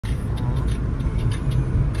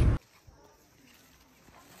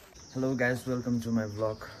Hello guys, welcome to my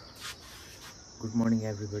vlog. Good morning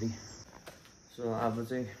everybody. So अब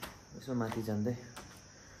चाहिँ यसो माथि जाँदै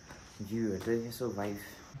भ्यू हेर्दै यसो vibe.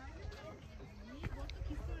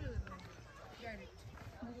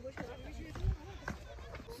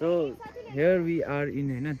 So here we are in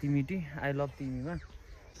हैन Temi. I love Temi ma.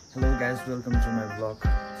 Hello guys, welcome to my vlog.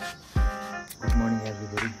 Good morning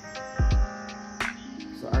everybody.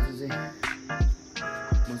 So आज चाहिँ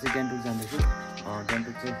म चाहिँ Gangtok जाँदैछु.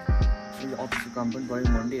 Gangtok चाहिँ अफिसको काम पनि भयो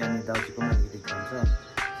मन्डे अनि दाजुको पनि अलिकति काम छ.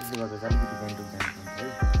 त्यसले गर्दा चाहिँ अलिकति Gangtok जानु काम थियो.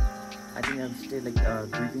 I think I'll stay like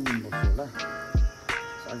 2-3 दिन बस्छु होला.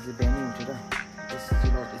 So आज चाहिँ बिहानै उठेर यस्तो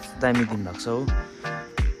दामी दिन भएको छ हो.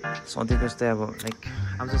 सधैँको जस्तै अब लाइक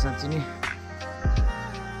अब चाहिँ साँच्चै नै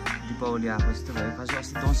दीपावली आएको जस्तो भयो. खास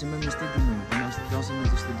अस्ति दसैँमा पनि यस्तै दिन हुनु पर्ने. अस्ति दसैँमा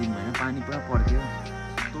जस्तो दिन भएन, पानी पुरा पर्थ्यो.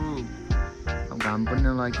 यस्तो अब घाम पनि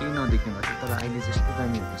नलाग्यो, केही नदेख्ने भएको. तर अहिले चाहिँ यस्तो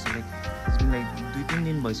दामी हुँदैछ. लाइक 2-3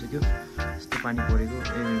 दिन भइसक्यो यस्तो पानी परेको,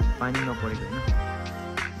 पानी नपरेको होइन.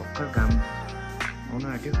 भर्खर घाम आउनु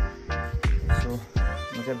आँट्यो. सो म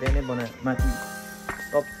चाहिँ बिहानै माथि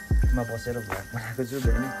टपमा बसेर भ्लग बनाएको छु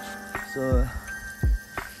बिहानै. सो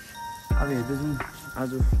अब हेर्दैछु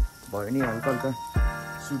आज भयो नि हल्का हल्का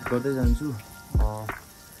सुट गर्दै जान्छु.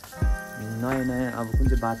 नयाँ नयाँ अब कुन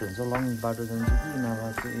चाहिँ बाटो हुन्छ, लङ बाटो जान्छु कि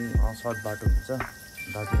नभए चाहिँ सर्ट बाटो हुन्छ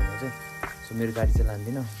दाजुकोमा चाहिँ. सो मेरो गाडी चाहिँ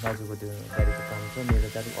लान्दिनँ, दाजुको त्यो गाडीको काम छ, मेरो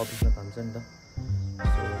गाडी अफिसमा काम छ नि त.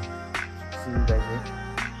 सो सी यु गाइज है,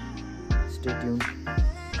 स्टे ट्युन.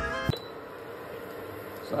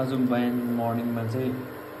 सो आज बिहान मर्निङमा चाहिँ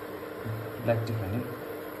ब्ल्याक टी खाने.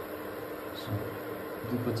 सो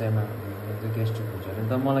दुधको चायमा ग्यास्ट्रिक हुन्छ अरे.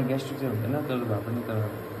 तर मलाई ग्यास्ट्रिक चाहिँ हुँदैन, तर भए पनि तर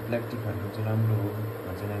ब्ल्याक टी खानु चाहिँ राम्रो हो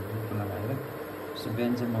भन्छ नि दुधको लगाएर. सो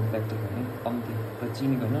बिहान चाहिँ म ब्ल्याक टी खाने, कम्ती र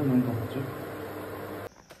चिनीको होइन नुनको खान्छु.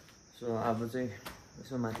 सो अब चाहिँ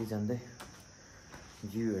यसो माथि जाँदै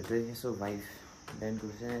भ्यू हेर्दै यसो भाइब. बिहानको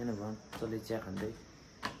सानो मजाले चिया खाँदै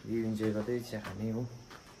भ्यू इन्जोय गर्दै चिया खाने हो.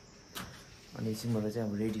 अनि एकछिनबाट चाहिँ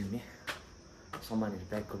अब रेडी हुने, सामानहरू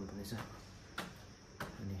प्याक गर्नुपर्नेछ.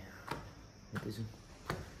 अनि हेर्दैछु.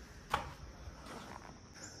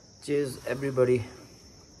 Chase everybody.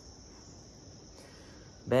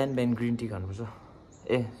 बिहान बिहान ग्रिन टी खानुपर्छ.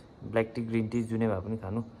 ब्ल्याक टी ग्रिन टी जुनै भए पनि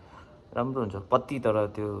खानु राम्रो हुन्छ. पत्ती, तर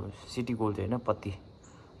त्यो सिटी गोल्ड चाहिँ होइन, पत्ती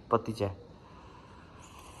चिया.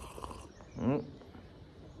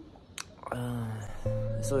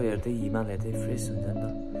 यसो हेर्दै हिमाल हेर्दै फ्रेस हुन्छ नि त.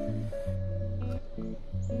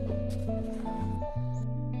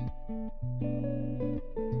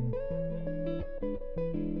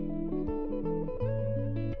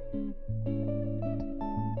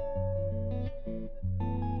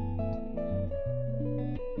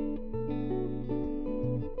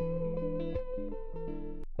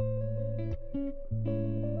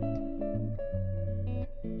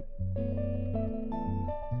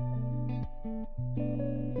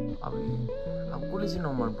 अब कसले चाहिँ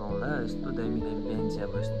नमन पराउँला यस्तो दामी दामी बिहान चाहिँ.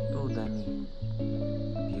 अब यस्तो दामी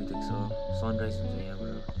भ्यू देख्छ, सनराइज हुन्छ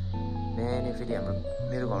यहाँबाट बिहानै. फेरि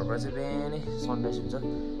मेरो घरबाट चाहिँ बिहानै सनराइज हुन्छ.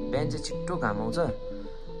 बिहान चाहिँ छिट्टो घाम आउँछ,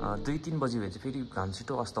 2-3 बजी भए चाहिँ फेरि घाम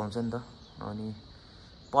छिट्टो अस्ताउँछ नि त. अनि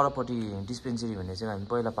परपट्टि डिस्पेन्सरी भन्ने चाहिँ हामी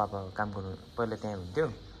पहिला पापा काम गर्नु पहिला त्यहाँ हुन्थ्यो.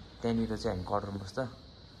 त्यहाँनिर चाहिँ हामी क्वार्टरमा बस्दा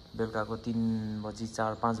बेलुकाको 3 बजी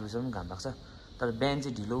 4-5 बजीसम्म घाम लाग्छ. तर बिहान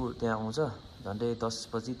चाहिँ ढिलो त्यहाँ आउँछ, झन्डै 10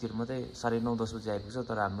 बजीतिर मात्रै, 9:30-10 बजी आइपुग्छ.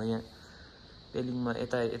 तर हाम्रो यहाँ पेलिङमा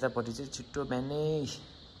यतापट्टि चाहिँ छिट्टो बिहानै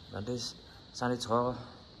झन्डै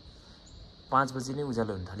 6:30-5 बजी नै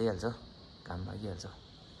उज्यालो हुन थालिहाल्छ, घाम लागिहाल्छ.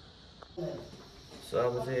 सो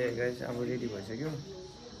अब चाहिँ गाइस अब रेडी भइसक्यो.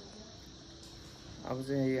 अब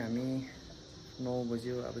चाहिँ हामी 9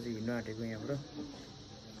 बज्यो. अब चाहिँ हिँड्नु आँटेको यहाँबाट.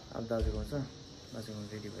 अब दाजु आउँछ, दाजुमा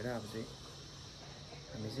रेडी भएर अब चाहिँ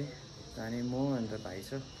हामी चाहिँ जाने. म अन्त भाइ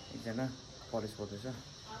छ एकजना, कलेज पढ्दैछ,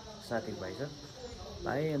 साथीको भाइ छ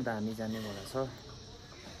भाइ, अन्त हामी जानेवाला छ.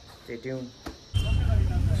 Stay tune.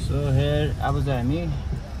 सो हेयर अब चाहिँ हामी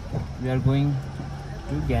we are going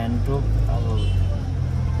to Gangtok. अब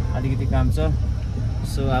अलिकति काम छ.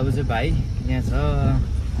 सो अब चाहिँ भाइ यहाँ छ.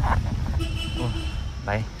 ओ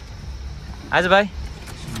भाइ आज भाइ.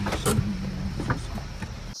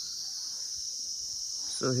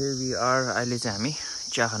 So here we are. अहिले चाहिँ हामी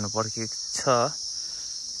चिया खानु पर्खेको छ.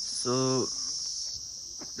 So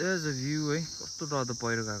there is a view है, कस्तो डरदो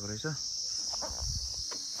पहिरो गएको रहेछ.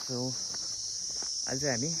 सो अहिले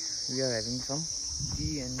चाहिँ हामी we are having some tea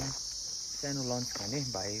and सानो लन्च खाने.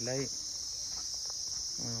 भाइले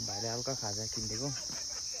हल्का खाजा किनिदिएको.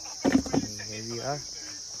 Here we are.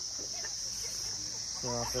 So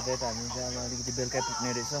after that हामी चाहिँ अब अलिकति बेलुका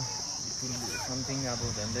पुग्ने रहेछ. समथिङ अब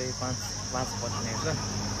झन्डै 5 बज्ने रहेछ.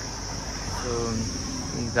 सो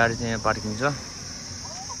गाडी चाहिँ यहाँ पार्किङ छ।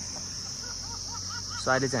 सो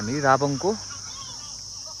अहिले चाहिँ हामी राबङको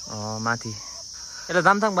माथि यसलाई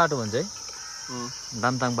दामथाङ बाटो भन्छ है,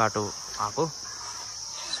 दामथाङ बाटो आएको।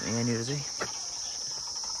 सो यहाँनिर चाहिँ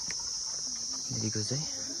दिदीको चाहिँ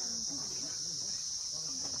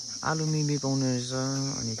आलु मिमी पाउने रहेछ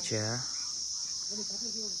अनि चिया।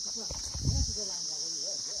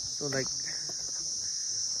 सो लाइक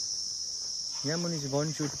यहाँ मुनि चाहिँ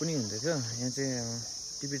गन सुट पनि हुँदैछ। यहाँ चाहिँ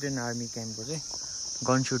टिबेटन आर्मी क्याम्पको चाहिँ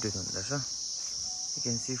गन सुटहरू हुँदैछ। You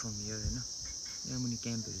can C from here होइन, यहाँ मुनि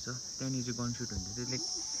क्याम्पहरू छ, त्यहाँनिर चाहिँ गन सुट हुन्छ। त्यो like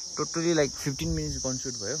totally like 15 minutes gun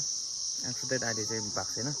suit भयो। आफ्टर द्याट अहिले चाहिँ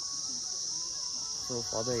भएको छैन। सो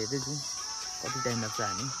फर्दर हेर्दै जाउँ कति टाइम लाग्छ।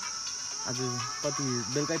 हामी आज कति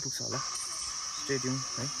बेलुकै पुग्छ होला। स्टे ट्युन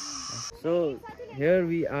है। So here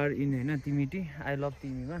we are in होइन तिमी आई लभ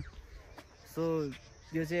तिमीमा। सो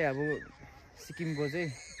यो चाहिँ अब सिक्किमको चाहिँ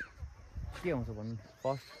के आउँछ भन्नु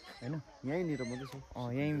फर्स्ट होइन, यहीँनिर मात्रै छ।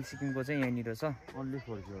 यहीँ सिक्किमको चाहिँ यहीँनिर छ। Only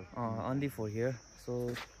for here. So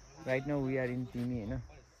right now we are in तिमी होइन।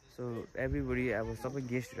 सो एभ्रीबडी अब सबै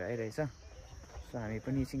गेस्टहरू आइरहेछ। सो हामी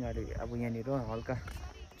पनि एकछिन अगाडि अब यहाँनिर हल्का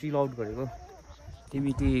चिल आउट गरेको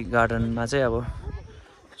तिमी टी गार्डनमा चाहिँ अब।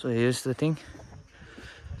 सो हियर्स द थिङ,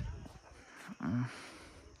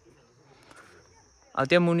 अब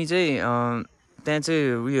त्यहाँ मुनि चाहिँ त्यहाँ चाहिँ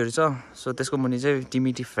उयोहरू छ। सो त्यसको मुनि चाहिँ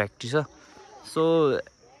टिमिटी फ्याक्ट्री छ। सो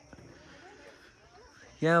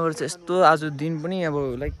यहाँबाट चाहिँ यस्तो आज दिन पनि अब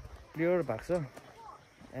लाइक क्लियर भएको छ,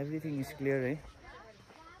 एभ्रिथिङ इज क्लियर है,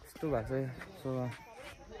 यस्तो भएको छ। सो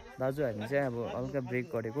दाजु हामी चाहिँ अब हल्का ब्रेक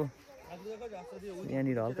गरेको,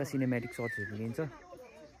 यहाँनिर हल्का सिनेमेटिक सर्ट्सहरू लिन्छ।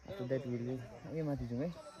 आफ्टर द्याट विल ए माथि जाउँ है,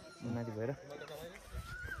 माथि भएर।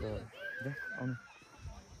 सो आउनु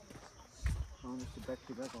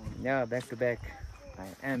या back to back I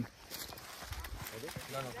am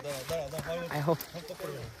I hope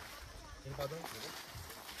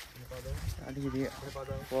अलिकति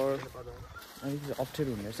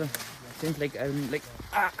अप्ठ्यारो हुने रहेछ। सिन्स लाइक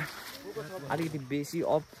अलिकति बेसी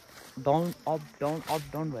अप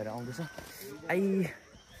डाउन भएर आउँदैछ।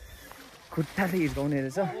 खुट्टाले हिर्काउने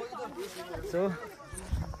रहेछ। So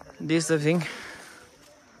this the thing.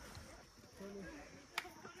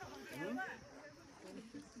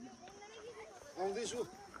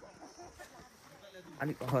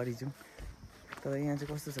 अलिक अगाडि जाउँ। तर यहाँ चाहिँ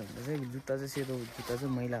कस्तो छ भन्दा चाहिँ जुत्ता चाहिँ सेतो जुत्ता चाहिँ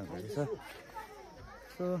मैला हुँदो रहेछ।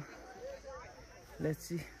 सो लेट्स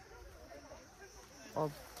सी अब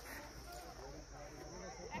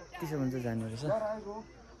के छ भने चाहिँ जानु रहेछ।